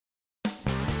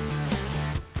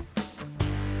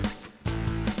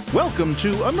Welcome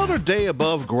to Another Day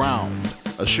Above Ground,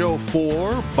 a show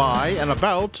for, by, and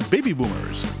about baby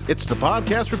boomers. It's the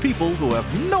podcast for people who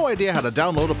have no idea how to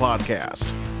download a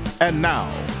podcast. And now,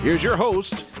 here's your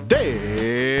host,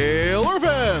 Dale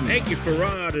Irvin. Thank you,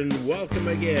 Farad, and welcome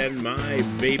again, my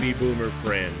baby boomer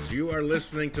friends. You are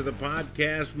listening to the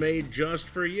podcast made just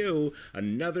for you,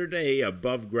 Another Day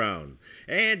Above Ground.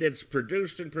 And it's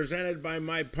produced and presented by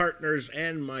my partners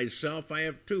and myself. I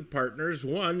have two partners,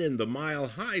 one in the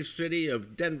mile-high city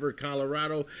of Denver,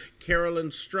 Colorado, Carolyn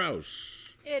Strauss.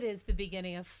 It is the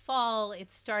beginning of fall.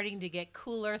 It's starting to get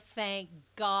cooler, thank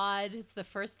God. It's the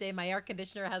first day my air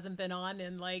conditioner hasn't been on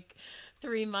in like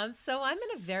 3 months, so I'm in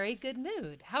a very good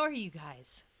mood. How are you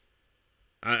guys?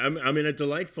 I'm in a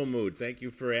delightful mood. Thank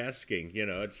you for asking. You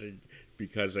know, it's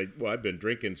because I've been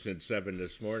drinking since 7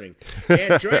 this morning.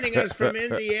 And joining us from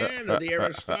Indiana, the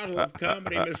Aristotle of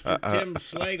comedy, Mr. Tim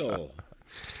Slagle.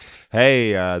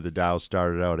 Hey, the Dow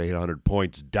started out 800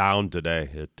 points down today.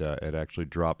 It actually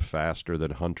dropped faster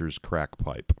than Hunter's crack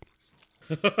pipe.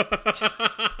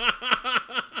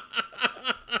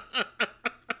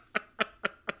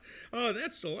 Oh,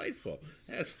 that's delightful.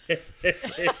 That's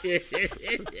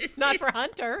Not for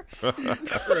Hunter. not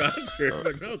for Hunter,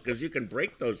 but no, because you can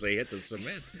break those. They hit the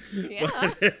cement. Yeah.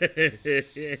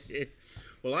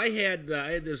 Well, I had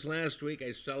this last week.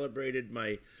 I celebrated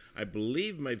I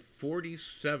believe my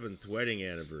 47th wedding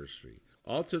anniversary,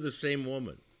 all to the same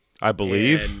woman. I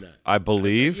believe.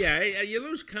 Yeah, you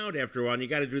lose count after a while. And you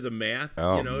got to do the math.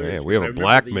 Oh, you know, man, we have a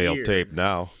blackmail tape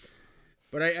now.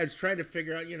 But I was trying to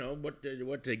figure out, you know, what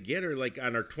to get her. Like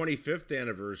on our 25th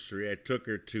anniversary, I took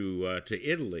her to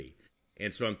Italy,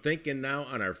 and so I'm thinking now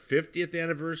on our 50th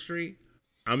anniversary,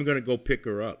 I'm gonna go pick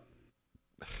her up,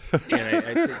 and I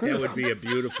think that would be a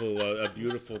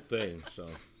beautiful thing. So,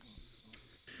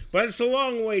 but it's a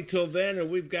long way till then, and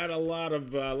we've got a lot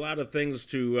of things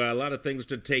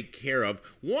to take care of.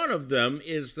 One of them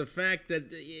is the fact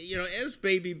that, you know, as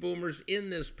baby boomers in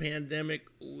this pandemic,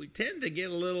 we tend to get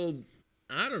a little,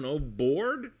 I don't know,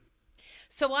 bored?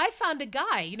 So I found a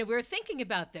guy, you know, we were thinking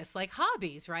about this, like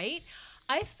hobbies, right?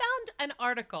 I found an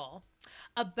article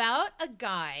about a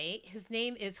guy. His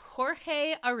name is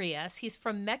Jorge Arias. He's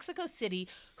from Mexico City,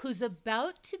 who's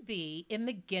about to be in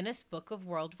the Guinness Book of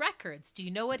World Records. Do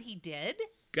you know what he did?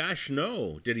 Gosh,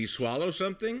 no. Did he swallow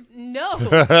something? No.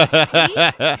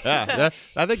 I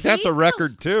think that's a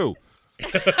record, too.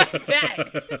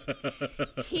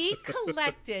 He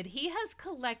has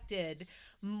collected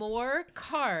more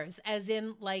cars, as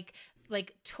in like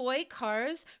toy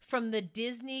cars from the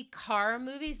Disney car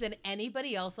movies, than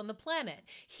anybody else on the planet.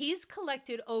 He's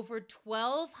collected over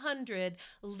 1,200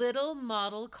 little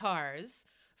model cars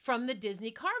from the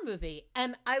Disney car movie.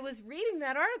 And I was reading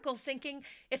that article thinking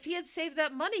if he had saved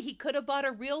that money, he could have bought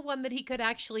a real one that he could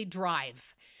actually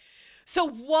drive. So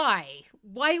why?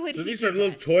 Why would he do this? So these are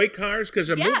little toy cars? Because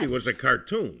the movie was a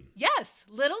cartoon. Yes,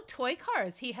 little toy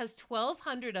cars. He has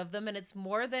 1,200 of them, and it's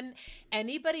more than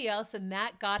anybody else, and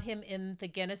that got him in the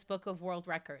Guinness Book of World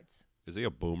Records. Is he a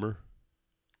boomer?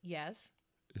 Yes.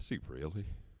 Is he really?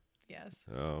 Yes.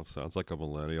 Oh, sounds like a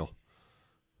millennial.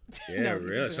 Yeah, No,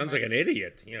 really. Sounds like an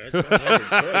idiot. You know,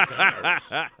 1,200 toy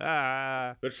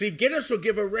cars. But see, Guinness will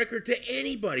give a record to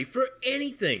anybody for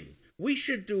anything. We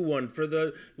should do one for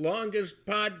the longest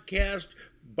podcast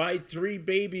by 3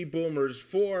 baby boomers,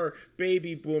 4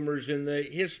 baby boomers in the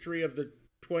history of the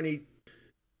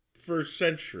 21st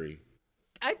century.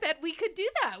 I bet we could do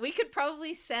that. We could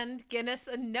probably send Guinness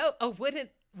a note. Oh,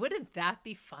 wouldn't that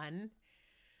be fun?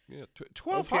 Yeah,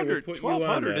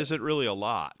 1,200 isn't really a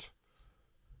lot.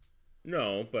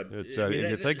 No, but It's, if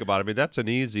you think about it, I mean, that's an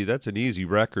easy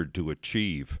record to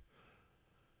achieve.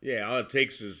 Yeah, all it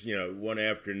takes is, you know, one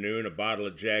afternoon, a bottle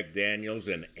of Jack Daniels,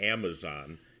 and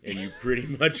Amazon, and you pretty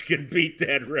much can beat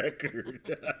that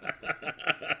record.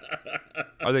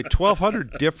 Are they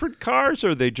 1,200 different cars, or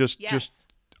are they just? Yes.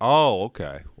 Oh,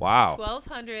 okay. Wow.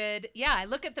 1,200. Yeah, I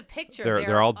look at the picture.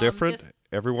 They're all different.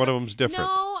 Every one of them's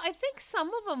different. No, I think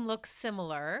some of them look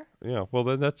similar. Yeah. Well,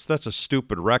 then that's a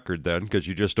stupid record then, because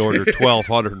you just ordered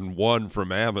 1,201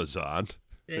 from Amazon.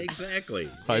 Exactly.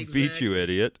 I beat you,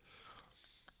 idiot.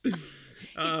 It's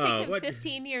taken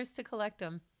 15 years to collect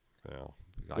them.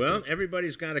 Well,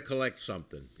 everybody's got to collect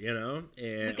something, you know,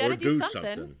 or do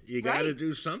something. You got to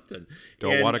do something.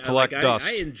 Don't want to collect dust.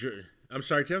 I'm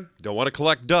sorry, Tim. Don't want to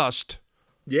collect dust.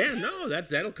 Yeah, no,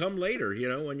 that'll come later, you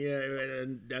know, when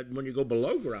you go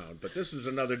below ground. But this is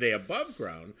another day above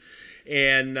ground,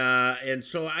 and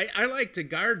so I like to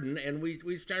garden, and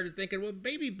we started thinking, well,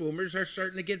 baby boomers are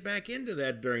starting to get back into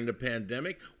that during the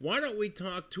pandemic. Why don't we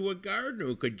talk to a gardener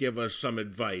who could give us some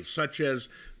advice, such as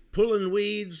pulling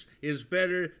weeds is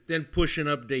better than pushing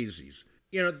up daisies.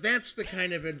 That's the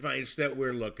kind of advice that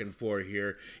we're looking for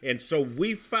here. And so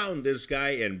we found this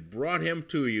guy and brought him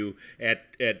to you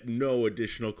at no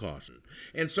additional cost.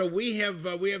 And so we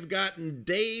have gotten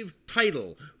Dave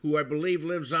Title, who I believe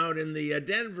lives out in the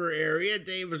Denver area.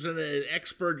 Dave is an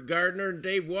expert gardener.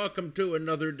 Dave, welcome to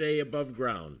another day above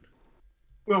ground.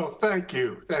 Well, thank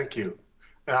you.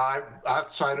 I'm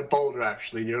outside of Boulder,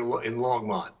 actually, in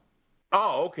Longmont.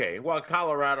 Oh, okay. Well,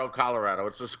 Colorado,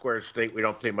 it's a square state. We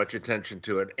don't pay much attention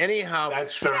to it. Anyhow.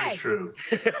 That's very true.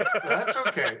 That's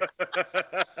okay.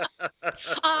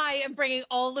 I am bringing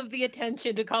all of the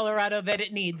attention to Colorado that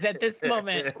it needs at this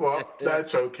moment. Well,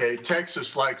 that's okay.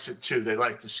 Texas likes it, too. They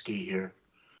like to ski here.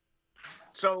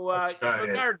 So,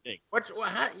 gardening.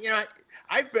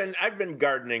 I've been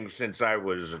gardening since I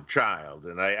was a child,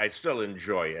 and I still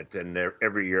enjoy it, and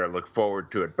every year I look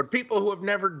forward to it. But people who have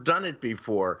never done it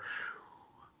before,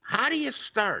 how do you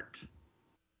start?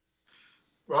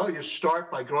 Well, you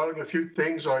start by growing a few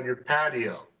things on your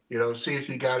patio. See if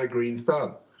you got a green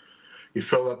thumb. You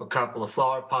fill up a couple of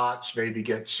flower pots, maybe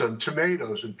get some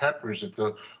tomatoes and peppers at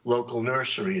the local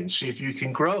nursery and see if you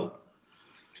can grow.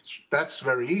 That's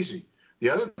very easy. The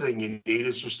other thing you need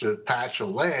is just a patch of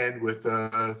land with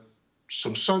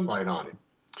some sunlight on it.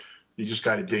 You just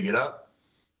got to dig it up,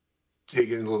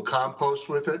 dig in a little compost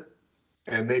with it,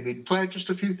 and maybe plant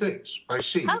just a few things by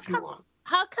seed if you want.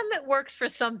 How come it works for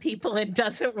some people and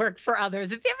doesn't work for others?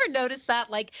 Have you ever noticed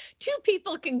that? Like, two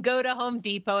people can go to Home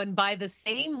Depot and buy the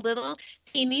same little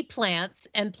teeny plants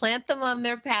and plant them on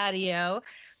their patio,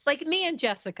 like me and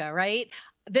Jessica, right?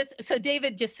 So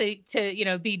David, just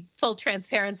to be full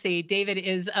transparency, David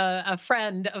is a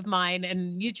friend of mine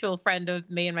and mutual friend of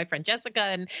me and my friend Jessica.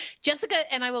 And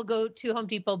Jessica and I will go to Home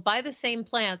Depot, buy the same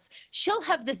plants. She'll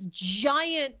have this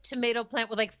giant tomato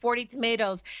plant with like 40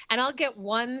 tomatoes, and I'll get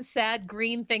one sad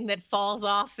green thing that falls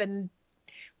off. And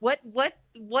what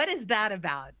is that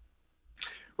about?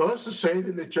 Well, it's the same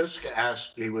thing that Jessica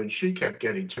asked me when she kept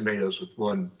getting tomatoes with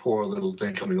one poor little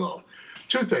thing coming off.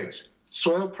 Two things: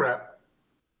 soil prep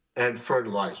and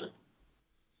fertilizing.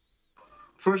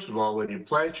 First of all, when you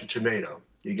plant your tomato,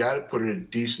 you got to put it in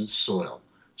decent soil.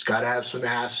 It's got to have some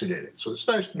acid in it. So it's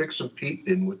nice to mix some peat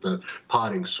in with the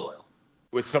potting soil.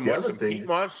 With some peat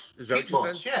moss? Is that peat what you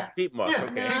moss, said? yeah. Peat moss, Yeah.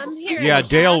 okay. Yeah,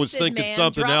 Dale was acid, thinking man.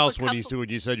 something Drop else a when couple-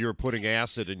 you said you were putting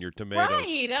acid in your tomatoes.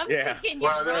 Right, I'm thinking you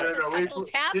Well, drop no. a couple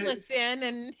tablets in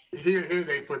and... Here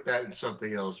they put that in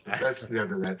something else, but that's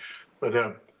never that. But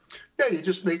you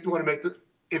just want to make the...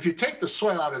 If you take the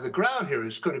soil out of the ground here,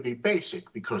 it's going to be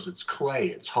basic because it's clay,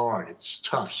 it's hard, it's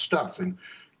tough stuff. And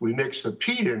we mix the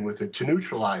peat in with it to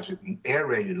neutralize it and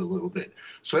aerate it a little bit.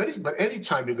 But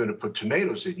anytime you're going to put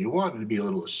tomatoes in, you want it to be a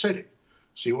little acidic.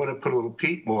 So you want to put a little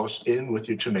peat moss in with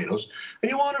your tomatoes,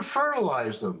 and you want to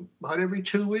fertilize them about every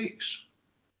 2 weeks.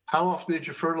 How often did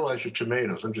you fertilize your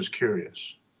tomatoes? I'm just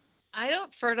curious. I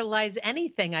don't fertilize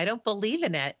anything. I don't believe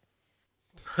in it.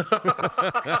 Ooh,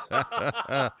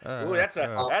 that's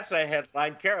a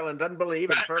headline. Carolyn doesn't believe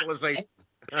in fertilization.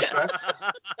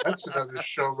 That's another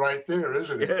show right there,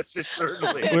 isn't it? Yes, it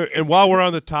certainly is. And while we're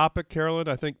on the topic, Carolyn,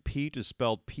 I think peat is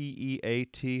spelled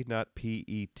P-E-A-T, not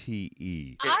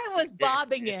P-E-T-E. I was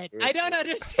bobbing it. I don't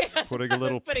understand. Putting a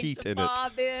little Putting peat some in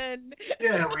bob in.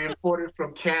 Yeah, we import it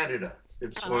from Canada.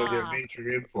 It's one of their major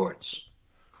imports.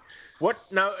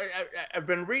 Now, I've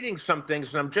been reading some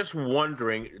things, and I'm just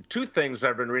wondering, two things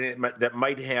I've been reading that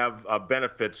might have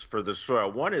benefits for the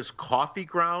soil. One is coffee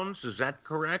grounds. Is that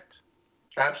correct?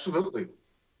 Absolutely.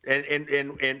 And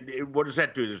what does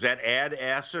that do? Does that add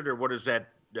acid, or what does that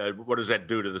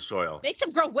do to the soil? Makes them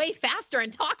grow way faster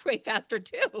and talk way faster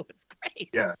too. It's great.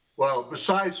 Yeah. Well,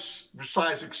 besides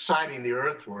exciting the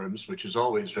earthworms, which is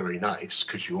always very nice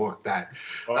because you want that.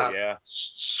 Yeah.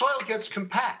 Soil gets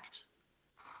compact.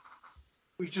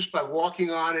 Just by walking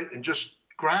on it and just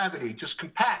gravity just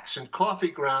compacts. And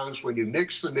coffee grounds, when you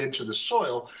mix them into the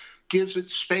soil, gives it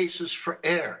spaces for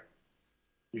air.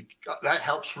 That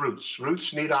helps roots.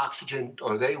 Roots need oxygen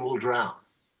or they will drown.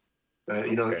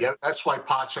 That's why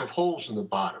pots have holes in the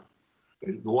bottom.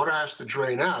 The water has to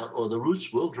drain out or the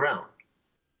roots will drown.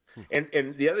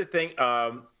 And the other thing,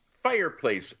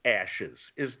 fireplace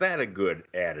ashes, is that a good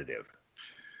additive?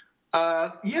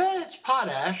 Yeah, it's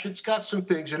potash. It's got some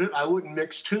things in it. I wouldn't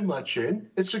mix too much in.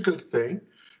 It's a good thing.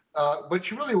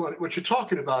 But you really what you're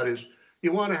talking about is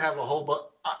you want to have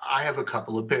I have a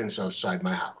couple of bins outside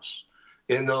my house.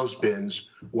 In those bins,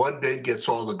 one bin gets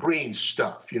all the green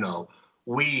stuff,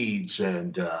 weeds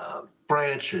and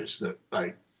branches that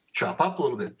I chop up a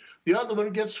little bit. The other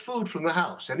one gets food from the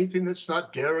house. Anything that's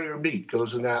not dairy or meat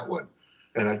goes in that one.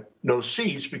 And no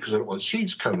seeds because I don't want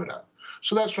seeds coming up.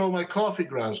 So that's where all my coffee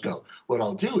grounds go. What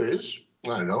I'll do is,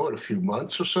 I don't know, in a few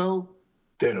months or so,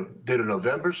 did in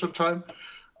November sometime,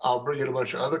 I'll bring in a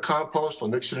bunch of other compost, I'll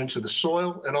mix it into the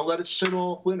soil, and I'll let it sit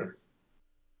all winter.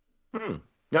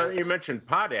 Now, you mentioned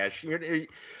potash. You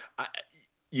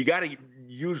got to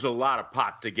use a lot of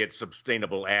pot to get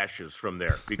sustainable ashes from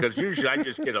there, because usually I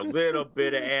just get a little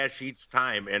bit of ash each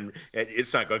time, and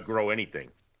it's not going to grow anything.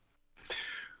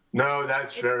 No,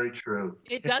 that's very true.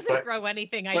 It doesn't grow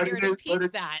anything. I hear it repeats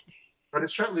that. But it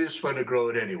certainly is fun to grow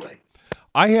it anyway.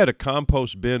 I had a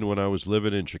compost bin when I was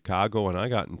living in Chicago, and I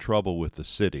got in trouble with the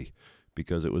city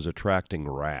because it was attracting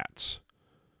rats.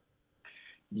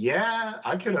 Yeah,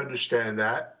 I can understand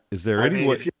that. Is there any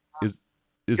way?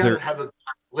 You gotta have a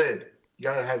lid. You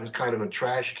gotta have a kind of a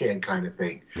trash can kind of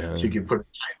thing, so you can put a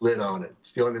tight lid on it.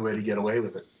 It's the only way to get away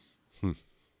with it.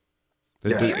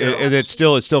 And it's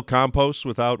still compost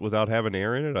without having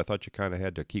air in it. I thought you kind of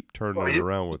had to keep turning it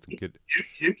around with.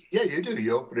 Yeah, you do.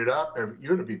 You open it up. You're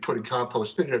going to be putting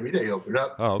compost in it every day. You open it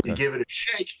up. Oh, okay. You give it a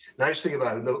shake. Nice thing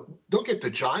about it, don't get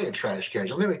the giant trash cans.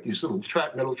 They make these little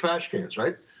metal trash cans,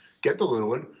 right? Get the little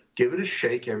one. Give it a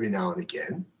shake every now and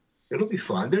again. It'll be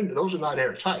fine. Those are not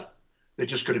airtight. They're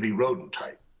just going to be rodent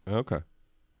tight. Okay.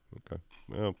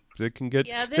 Well, they can get.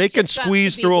 Yeah, they can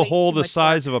squeeze through a hole the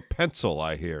size work. of a pencil.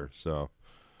 I hear so.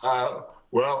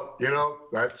 Well,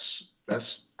 that's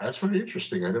very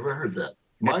interesting. I never heard that.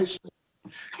 Mice.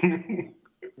 The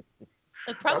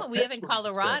problem we have in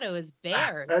Colorado is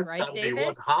bears, right, David? Be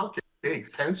one honking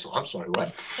big pencil. I'm sorry,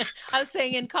 what? I was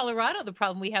saying in Colorado, the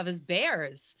problem we have is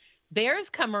bears. Bears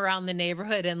come around the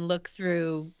neighborhood and look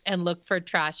for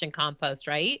trash and compost,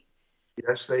 right?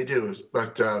 Yes, they do.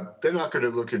 But they're not going to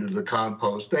look into the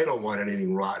compost. They don't want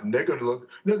anything rotten. They're going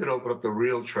to open up the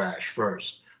real trash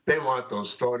first. They want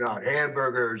those thrown out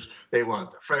hamburgers. They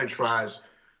want the French fries.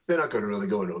 They're not going to really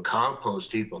go into a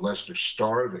compost heap unless they're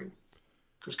starving.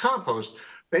 Because compost,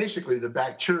 basically the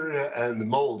bacteria and the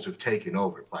molds have taken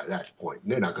over by that point.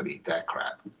 And they're not going to eat that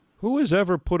crap. Who has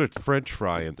ever put a French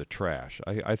fry in the trash?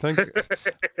 I think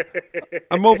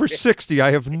I'm over 60.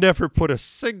 I have never put a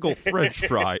single French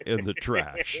fry in the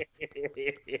trash.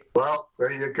 Well,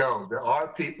 there you go. There are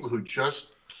people who just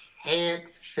can't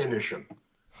finish them.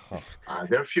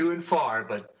 They're few and far,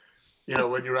 but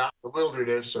when you're out in the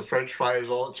wilderness, a French fry is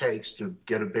all it takes to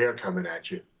get a bear coming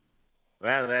at you.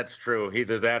 Well, that's true.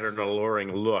 Either that or an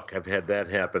alluring look. I've had that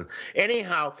happen.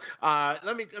 Anyhow,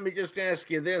 let me just ask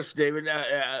you this, David.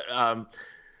 What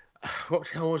the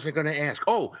hell was I going to ask?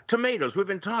 Oh, tomatoes. We've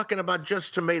been talking about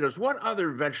just tomatoes. What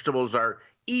other vegetables are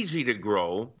easy to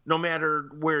grow no matter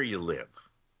where you live?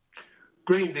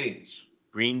 Green beans.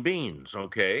 Green beans,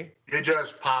 okay. You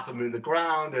just pop them in the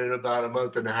ground, and in about a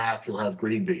month and a half, you'll have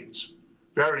green beans.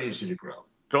 Very easy to grow.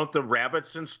 Don't the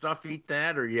rabbits and stuff eat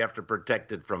that, or you have to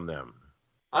protect it from them?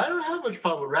 I don't have much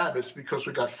problem with rabbits because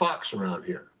we got fox around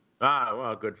here. Ah,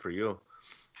 well, good for you.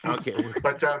 Okay,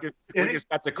 but we just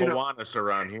got the Kiwanis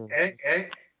around here.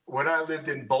 When I lived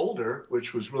in Boulder,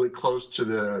 which was really close to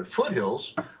the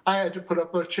foothills, I had to put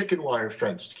up a chicken wire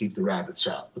fence to keep the rabbits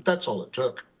out. But that's all it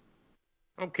took.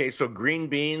 Okay, so green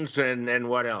beans and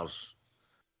what else?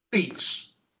 Beets.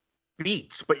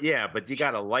 Beets, but you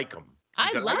got to like them.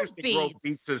 I love used to beets. grow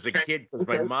beets as a kid because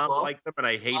my mom liked them and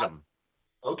I hate them.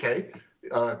 Okay,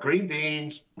 green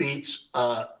beans, beets.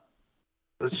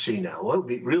 Let's see now. What would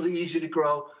be really easy to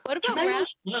grow? What about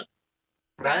tomatoes?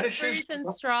 Radishes Radishes and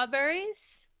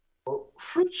strawberries? Well,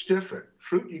 fruit's different.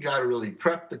 Fruit, you got to really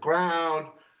prep the ground.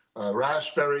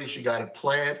 Raspberries, you got to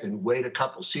plant and wait a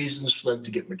couple seasons for them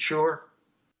to get mature.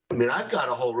 I mean, I've got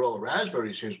a whole row of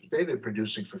raspberries here, but they've been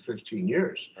producing for 15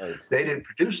 years. Right. They didn't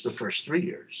produce the first 3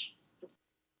 years.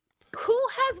 Who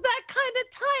has that kind of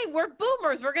time? We're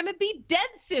boomers. We're going to be dead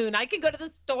soon. I could go to the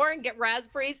store and get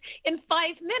raspberries in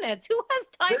 5 minutes. Who has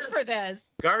time for this?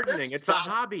 Gardening, it's a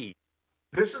hobby.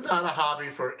 This is not a hobby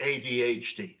for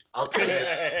ADHD. I'll tell you.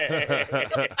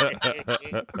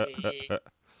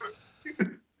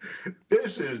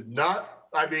 This is not,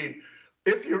 I mean,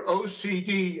 if you're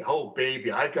OCD, oh,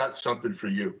 baby, I got something for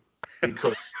you.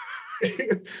 Because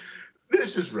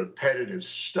this is repetitive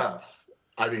stuff.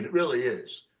 I mean, it really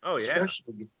is. Oh, yeah.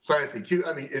 Especially planting.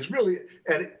 I mean, it's really,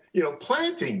 and,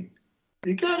 planting,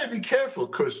 you got to be careful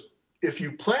because if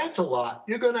you plant a lot,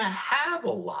 you're going to have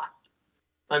a lot.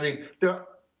 I mean,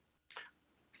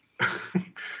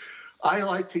 I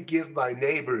like to give my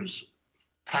neighbors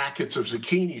packets of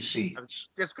zucchini seeds. I'm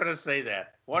just going to say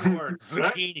that. One word,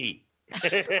 zucchini.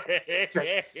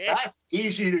 That's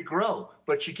easy to grow,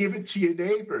 but you give it to your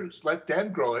neighbors. Let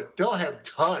them grow it. They'll have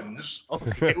tons. You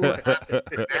won't have the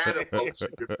banana boats in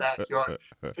your backyard.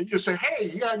 And you say, "Hey,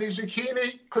 you got any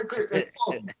zucchini?" Click, click, and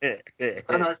boom.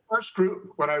 When I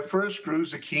first grew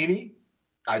zucchini,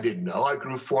 I didn't know. I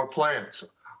grew 4 plants.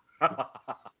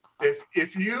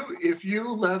 If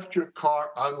you left your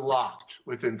car unlocked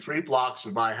within 3 blocks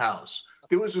of my house,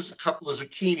 there was just a couple of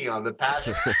zucchini on the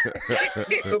pasture.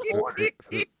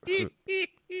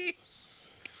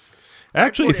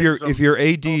 Actually, if you're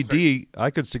ADD, I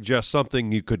could suggest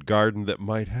something you could garden that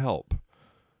might help.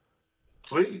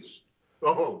 Please.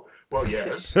 Oh, well,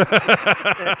 yes.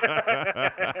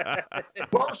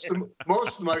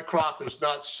 Most of my crop is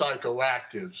not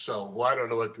psychoactive, so I don't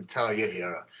know what to tell you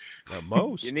here.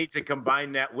 Most. You need to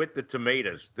combine that with the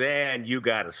tomatoes. Then you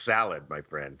got a salad, my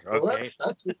friend. Okay.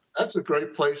 Well, that's a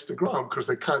great place to grow them because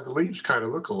the leaves kind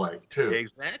of look alike too.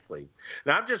 Exactly.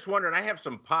 Now I'm just wondering. I have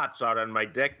some pots out on my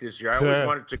deck this year. I always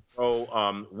wanted to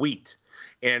grow wheat,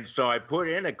 and so I put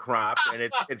in a crop, and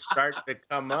it started to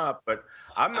come up. But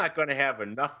I'm not going to have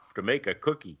enough to make a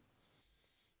cookie.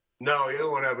 No, you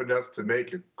don't have enough to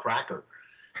make a cracker.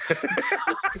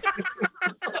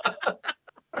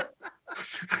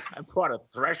 I bought a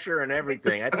thresher and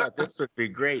everything. I thought this would be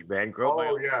great, man. Grow my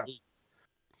own yeah. wheat.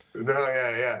 No,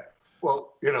 yeah.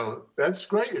 Well, that's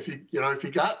great if you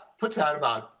put down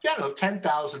about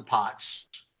 10,000 pots.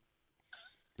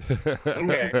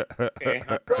 Okay.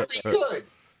 You'll be good.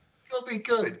 You'll be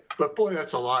good. But boy,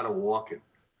 that's a lot of walking.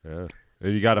 Yeah,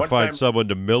 and you got to find someone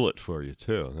to mill it for you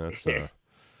too. That's yeah,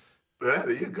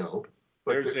 there you go.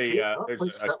 But there's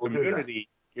a community.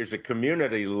 There's a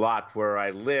community lot where I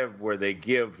live where they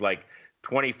give like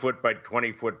 20-foot by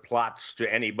 20-foot plots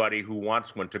to anybody who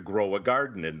wants one to grow a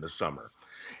garden in the summer.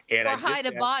 And for height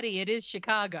of body, it is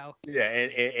Chicago. Yeah,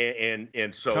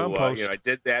 and so I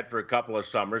did that for a couple of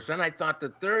summers. Then I thought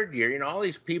the third year, all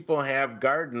these people have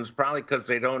gardens probably because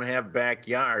they don't have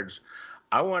backyards.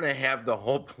 I want to have the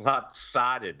whole plot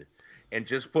sodded and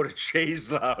just put a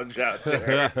chaise lounge out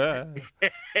there,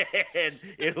 and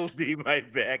it'll be my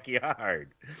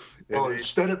backyard. Well,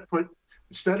 instead of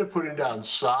putting down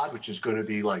sod, which is going to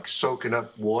be like soaking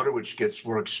up water, which gets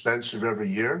more expensive every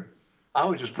year, I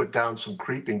would just put down some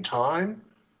creeping thyme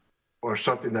or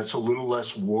something that's a little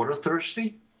less water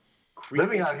thirsty.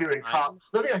 Living out here in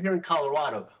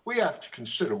Colorado, we have to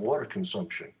consider water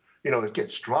consumption. It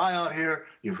gets dry out here.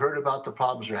 You've heard about the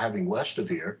problems we're having west of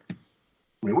here.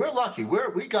 I mean, we're lucky.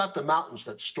 We got the mountains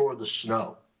that store the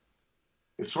snow.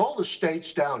 It's all the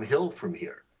states downhill from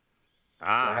here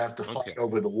that have to fight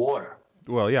over the water.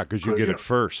 Well, yeah, because you get it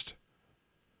first.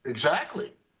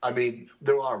 Exactly. I mean,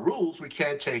 there are rules. We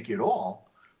can't take it all.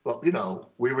 But,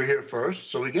 we were here first,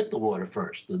 so we get the water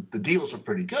first. The deals are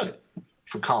pretty good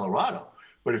for Colorado.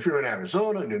 But if you're in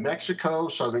Arizona, New Mexico,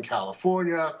 Southern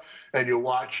California, and you're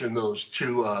watching those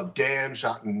 2 dams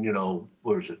out in,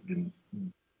 where is it?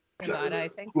 Nevada, I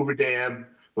think. Hoover Dam,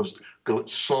 those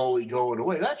slowly going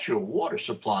away. That's your water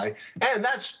supply, and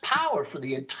that's power for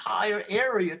the entire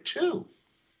area too.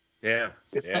 Yeah,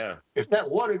 If that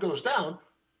water goes down,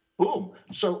 boom.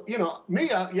 So you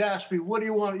asked me, what do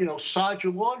you want? Sod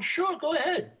your lawn? Sure, go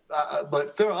ahead.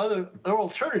 But there are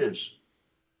alternatives,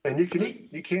 and you can eat.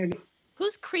 You can.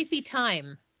 Who's Creepy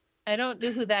Time? I don't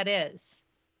know who that is.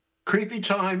 Creepy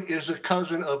Time is a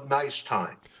cousin of Nice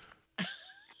Time.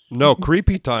 No,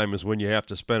 creepy time is when you have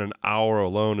to spend an hour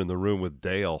alone in the room with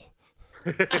Dale.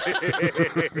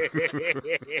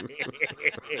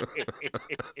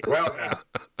 Well, now.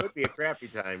 Could be a crappy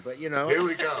time, but Here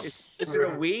we go. Is it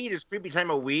a weed? Is creepy time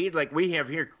a weed? Like we have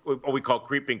here, what we call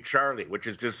creeping Charlie, which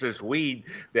is just this weed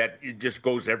that it just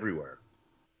goes everywhere.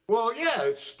 Well, yeah,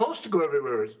 it's supposed to go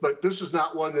everywhere, but this is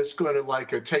not one that's going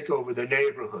to take over the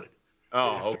neighborhood.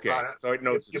 Oh, okay. So it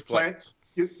knows its place.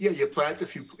 You plant a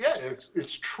few. Yeah,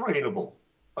 it's trainable,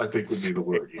 I think would be the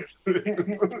word here.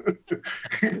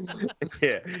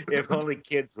 Yeah, if only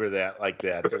kids were like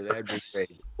that, that'd be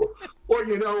great. Or,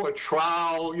 a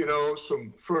trowel,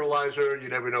 some fertilizer. You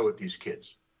never know with these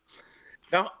kids.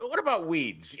 Now, what about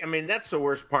weeds? I mean, that's the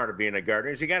worst part of being a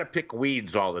gardener is you got to pick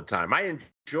weeds all the time. I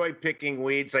enjoy picking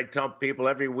weeds. I tell people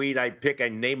every weed I pick, I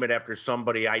name it after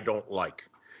somebody I don't like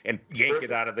and yank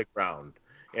it out of the ground.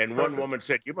 And one woman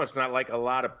said, "You must not like a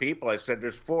lot of people." I said,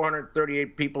 "There's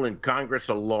 438 people in Congress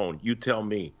alone. You tell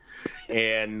me."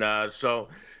 And so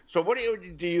what do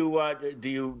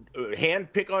you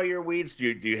hand pick all your weeds? Do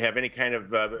you have any kind of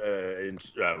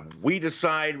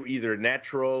weedicide, either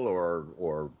natural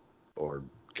or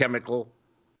chemical?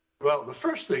 Well, the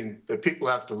first thing that people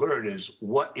have to learn is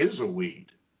what is a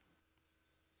weed.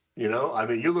 You know, I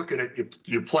mean, you're looking at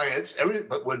your plants, everything,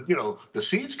 but when, you know, the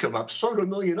seeds come up, so do a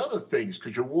million other things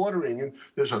because you're watering and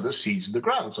there's other seeds in the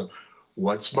ground. So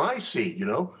what's my seed, you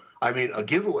know? I mean, a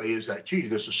giveaway is that, gee,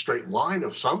 there's a straight line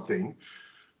of something.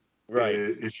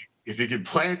 Right. If you can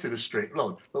plant in a straight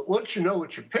line. But once you know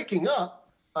what you're picking up,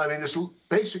 I mean,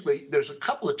 there's a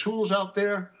couple of tools out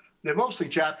there. They're mostly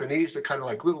Japanese. They're kind of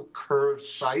like little curved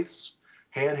scythes,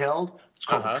 handheld. It's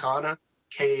called a Kana,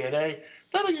 K-A-N-A.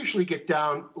 That'll usually get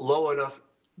down low enough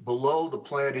below the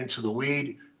plant into the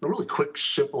weed. A really quick,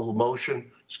 simple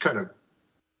motion. It's kind of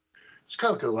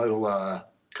like a little, I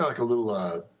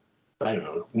don't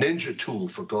know, ninja tool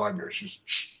for gardeners.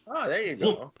 Just, there you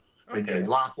go. And you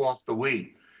lop off the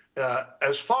weed.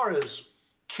 As far as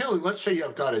killing, let's say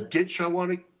I've got a ditch I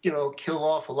want to, you know, kill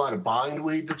off a lot of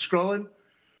bindweed that's growing.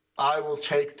 I will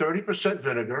take 30%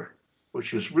 vinegar,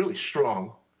 which is really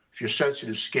strong. If you're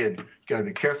sensitive skin, you got to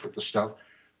be careful with the stuff.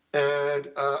 And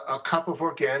a cup of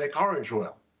organic orange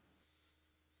oil.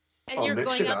 And you're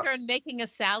going out there and making a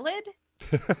salad?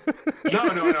 No.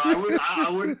 I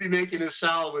wouldn't be making a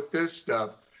salad with this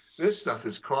stuff. This stuff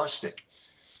is caustic.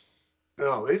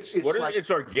 No, it's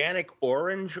it's organic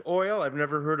orange oil? I've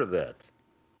never heard of that.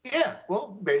 Yeah,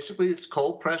 well, basically it's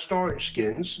cold pressed orange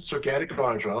skins. It's organic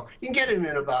orange oil. You can get them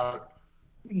in about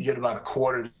a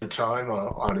quarter at a time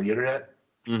on the internet.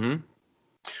 Mm-hmm.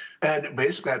 And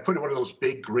basically, I put in one of those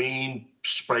big green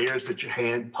sprayers that you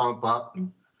hand pump up.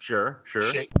 And sure.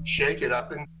 Shake it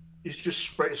up, and you just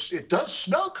spray. It does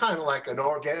smell kind of like an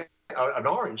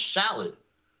orange salad.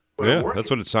 Yeah, that's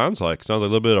what it sounds like. It sounds like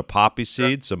a little bit of poppy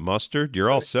seeds, some mustard.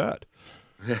 You're all set.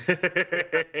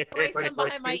 Place them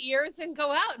behind my ears and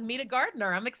go out and meet a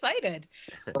gardener. I'm excited.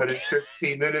 But in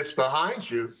 15 minutes behind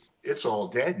you, it's all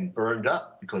dead and burned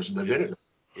up because of the vinegar.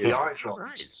 The orange oil.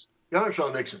 The orange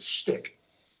oil makes it stick.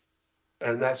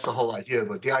 And that's the whole idea.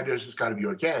 But the idea is it's got to be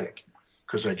organic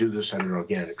because I do this in an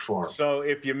organic form. So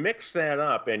if you mix that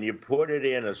up and you put it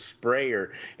in a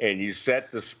sprayer and you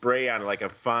set the spray on like a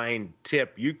fine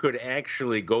tip, you could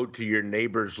actually go to your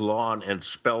neighbor's lawn and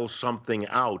spell something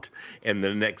out, and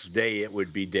the next day it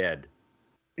would be dead.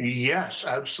 Yes,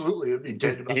 absolutely. It would be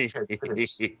dead in about 10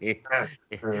 minutes.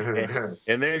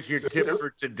 And there's your tip for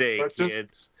today,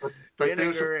 kids.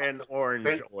 Vinegar and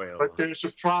orange oil. But there's a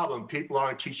problem. People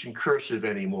aren't teaching cursive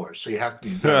anymore, so you have to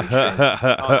be very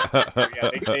careful.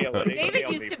 David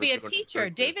used to be a teacher.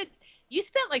 David, you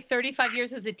spent like 35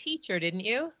 years as a teacher, didn't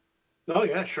you? Oh,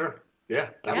 yeah, sure. Yeah,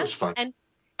 that was fun. And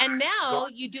now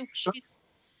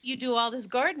you do all this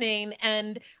gardening,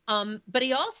 and but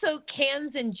he also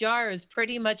cans and jars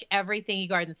pretty much everything he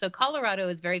gardens. So Colorado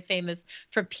is very famous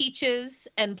for peaches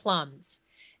and plums.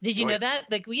 Did you know that?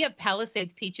 Like, we have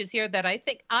Palisades peaches here that I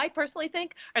personally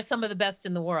think are some of the best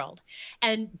in the world.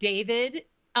 And David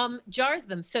jars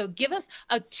them. So give us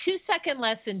a 2-second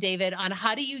lesson, David, on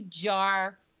how do you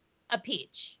jar a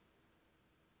peach?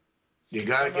 You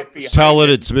got to get the... Tell it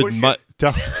it's been...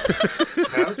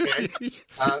 Okay.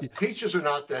 Peaches are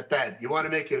not that bad. You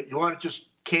want to just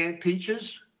can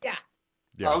peaches? Yeah.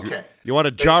 Okay. You want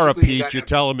to jar a peach, you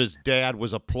tell him his dad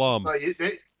was a plum.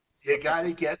 You got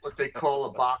to get what they call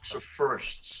a box of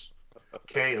firsts.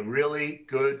 Okay, a really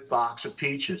good box of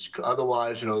peaches.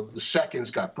 Otherwise, the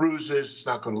second's got bruises. It's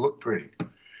not going to look pretty.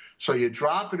 So you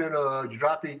drop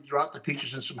the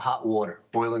peaches in some hot water,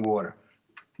 boiling water.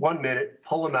 1 minute,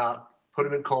 pull them out, put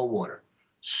them in cold water.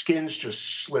 Skins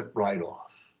just slip right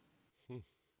off.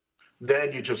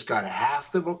 Then you just got to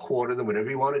half them or quarter them,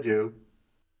 whatever you want to do,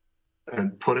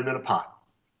 and put them in a pot.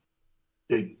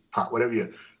 Big pot, whatever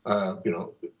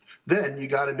Then you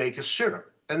got to make a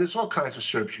syrup. And there's all kinds of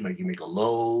syrups you make. You make a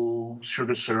low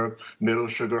sugar syrup, middle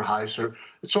sugar, high syrup.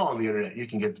 It's all on the internet. You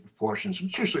can get the proportions.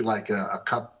 It's usually like a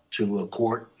cup to a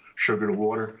quart, sugar to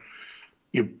water.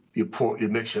 You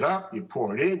mix it up, you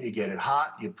pour it in, you get it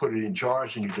hot, you put it in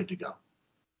jars, and you're good to go.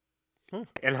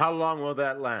 And how long will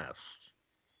that last?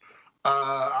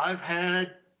 I've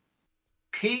had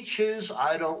peaches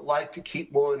I don't like to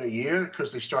keep more than a year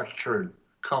because they start to turn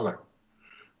color.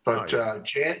 But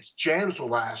jams will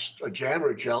last, a jam or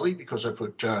a jelly, because I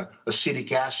put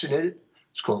acetic acid in it.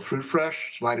 It's called Fruit Fresh.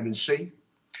 It's vitamin C.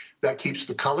 That keeps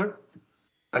the color.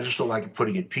 I just don't like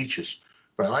putting in peaches.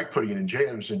 But I like putting it in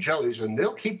jams and jellies, and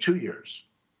they'll keep 2 years.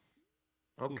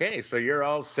 Okay, so you're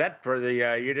all set for the,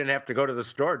 you didn't have to go to the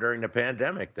store during the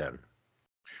pandemic then.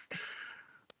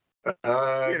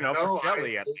 No, for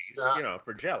jelly at least,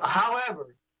 for jelly.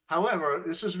 However,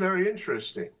 this is very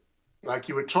interesting. Like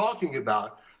you were talking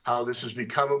about how this has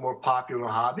become a more popular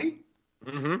hobby.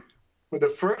 Mm-hmm. For the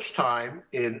first time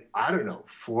in,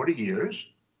 40 years,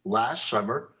 last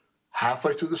summer,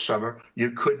 halfway through the summer,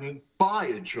 you couldn't buy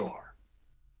a jar.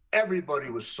 everybody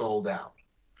was sold out.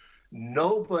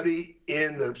 Nobody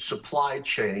in the supply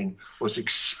chain was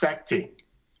expecting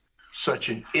such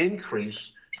an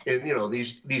increase in,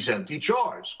 these empty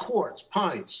jars, quarts,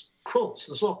 pints, quilts,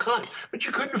 there's all kinds. But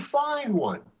you couldn't find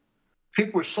one.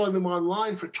 People were selling them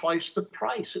online for twice the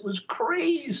price. It was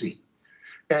crazy.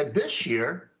 And this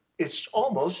year, it's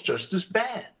almost just as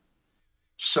bad.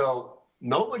 So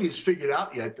nobody's figured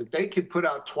out yet that they can put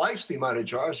out twice the amount of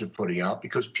jars they're putting out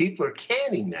because people are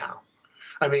canning now.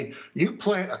 I mean, you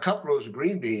plant a couple rows of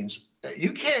green beans,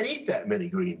 you can't eat that many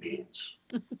green beans.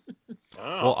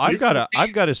 Well, I've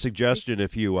got a suggestion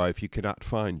if you cannot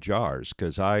find jars,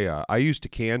 because I used to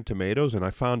can tomatoes and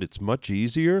I found it's much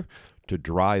easier to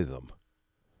dry them.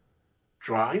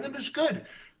 Drying them is good.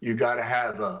 You got to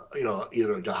have you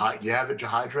have a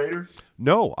dehydrator?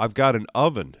 No, I've got an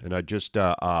oven, and I just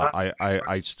I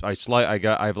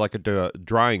have like a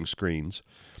drying screens,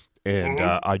 and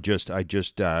I just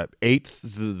eighth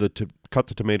cut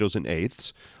the tomatoes in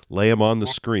eighths, lay them on the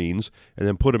screens, and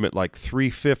then put them at like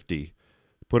 350.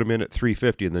 Put them in at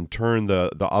 350, and then turn the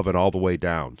oven all the way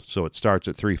down, so it starts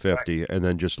at 350, and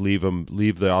then just leave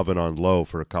the oven on low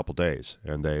for a couple days,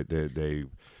 and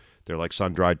they're like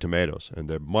sun-dried tomatoes, and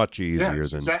they're much easier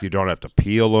than you don't have to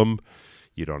peel them,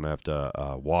 you don't have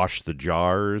to wash the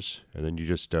jars, and then you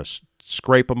just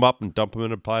scrape them up and dump them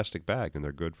in a plastic bag, and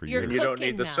they're good for years. You don't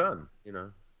need the sun,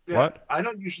 Yeah, What? I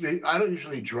don't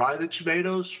usually dry the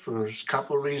tomatoes for a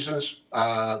couple of reasons.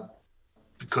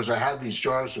 Because I have these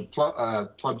jars of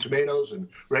plum tomatoes and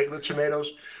regular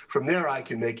tomatoes. From there, I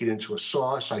can make it into a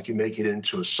sauce. I can make it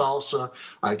into a salsa.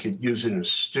 I could use it in a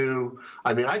stew.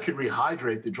 I mean, I could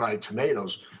rehydrate the dried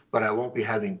tomatoes, but I won't be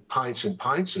having pints and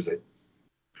pints of it.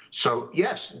 So,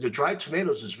 yes, the dried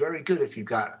tomatoes is very good if you've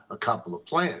got a couple of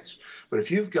plants. But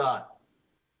if you've got,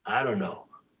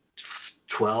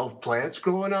 12 plants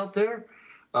growing out there,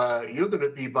 you're going to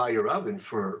be by your oven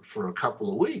for a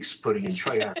couple of weeks, putting in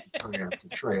tray after tray after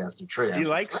tray after tray. He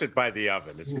likes it by the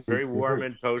oven. It's very warm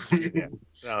and toasty.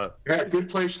 Yeah, good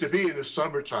place to be in the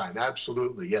summertime.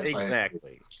 Absolutely, yes.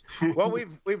 Exactly. Well,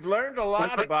 we've learned a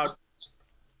lot about.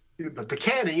 But the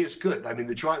canning is good. I mean,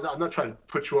 the dry. I'm not trying to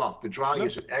put you off. The drying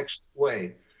is an excellent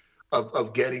way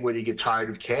of getting, when you get tired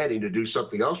of canning, to do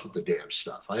something else with the damn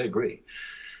stuff. I agree.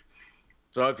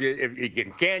 So if you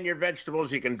can can your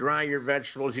vegetables, you can dry your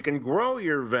vegetables, you can grow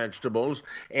your vegetables,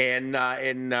 and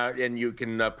you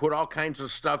can put all kinds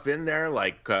of stuff in there,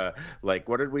 like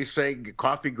what did we say?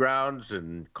 Coffee grounds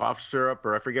and cough syrup,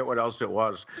 or I forget what else it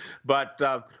was. But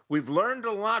we've learned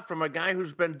a lot from a guy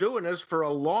who's been doing this for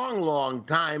a long, long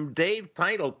time. Dave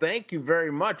Title, thank you very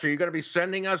much. Are you going to be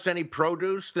sending us any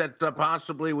produce that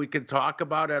possibly we could talk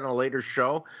about at a later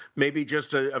show? Maybe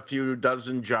just a few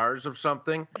dozen jars of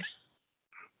something?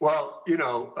 Well,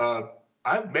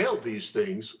 I've mailed these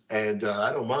things, and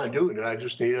I don't mind doing it. I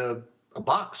just need a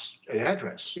box, an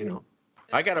address,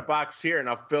 I got a box here, and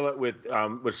I'll fill it with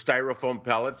styrofoam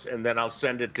pellets, and then I'll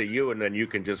send it to you, and then you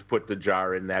can just put the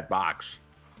jar in that box.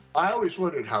 I always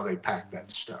wondered how they pack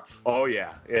that stuff. Oh,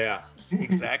 yeah,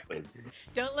 exactly.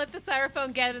 Don't let the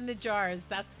styrofoam get in the jars.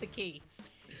 That's the key.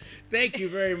 Thank you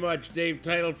very much, Dave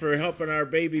Title, for helping our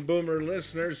baby boomer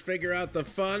listeners figure out the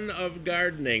fun of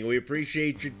gardening. We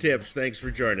appreciate your tips. Thanks for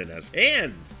joining us.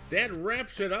 And that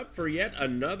wraps it up for yet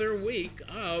another week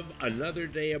of Another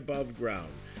Day Above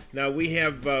Ground. Now,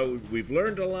 we've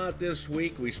learned a lot this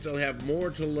week. We still have more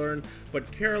to learn.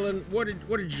 But, Carolyn, what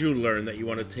did you learn that you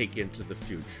want to take into the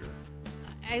future?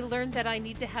 I learned that I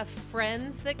need to have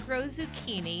friends that grow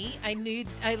zucchini.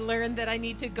 I learned that I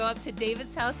need to go up to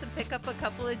David's house and pick up a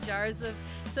couple of jars of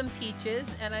some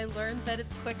peaches, and I learned that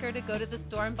it's quicker to go to the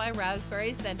store and buy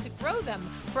raspberries than to grow them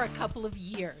for a couple of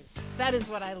years. That is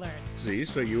what I learned. See,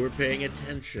 so you were paying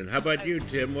attention. How about you,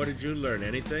 Tim? What did you learn?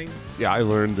 Anything? Yeah, I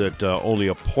learned that only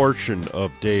a portion of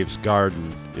Dave's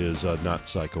garden is not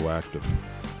psychoactive.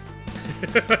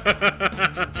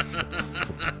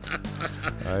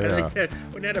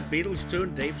 Wasn't that a Beatles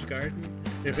tune, Dave's Garden?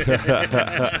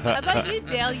 How about you,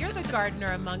 Dale? You're the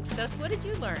gardener amongst us. What did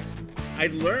you learn? I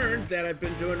learned that I've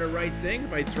been doing the right thing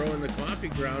by throwing the coffee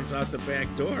grounds out the back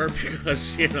door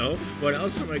because, what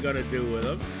else am I going to do with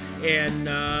them? And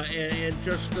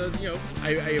just, I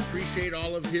appreciate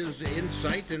all of his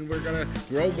insight, and we're going to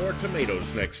grow more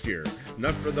tomatoes next year.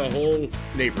 Enough for the whole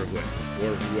neighborhood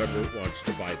or whoever wants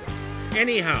to buy them.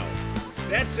 Anyhow,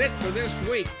 that's it for this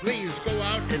week. Please go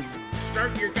out and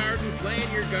start your garden,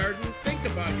 plan your garden, think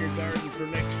about your garden for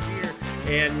next year,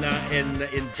 and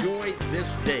enjoy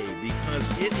this day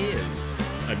because it is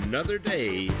another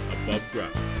day above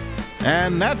ground.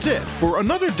 And that's it for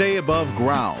Another Day Above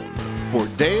Ground. For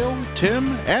Dale,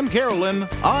 Tim, and Carolyn,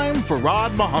 I'm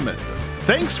Farad Muhammad.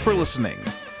 Thanks for listening.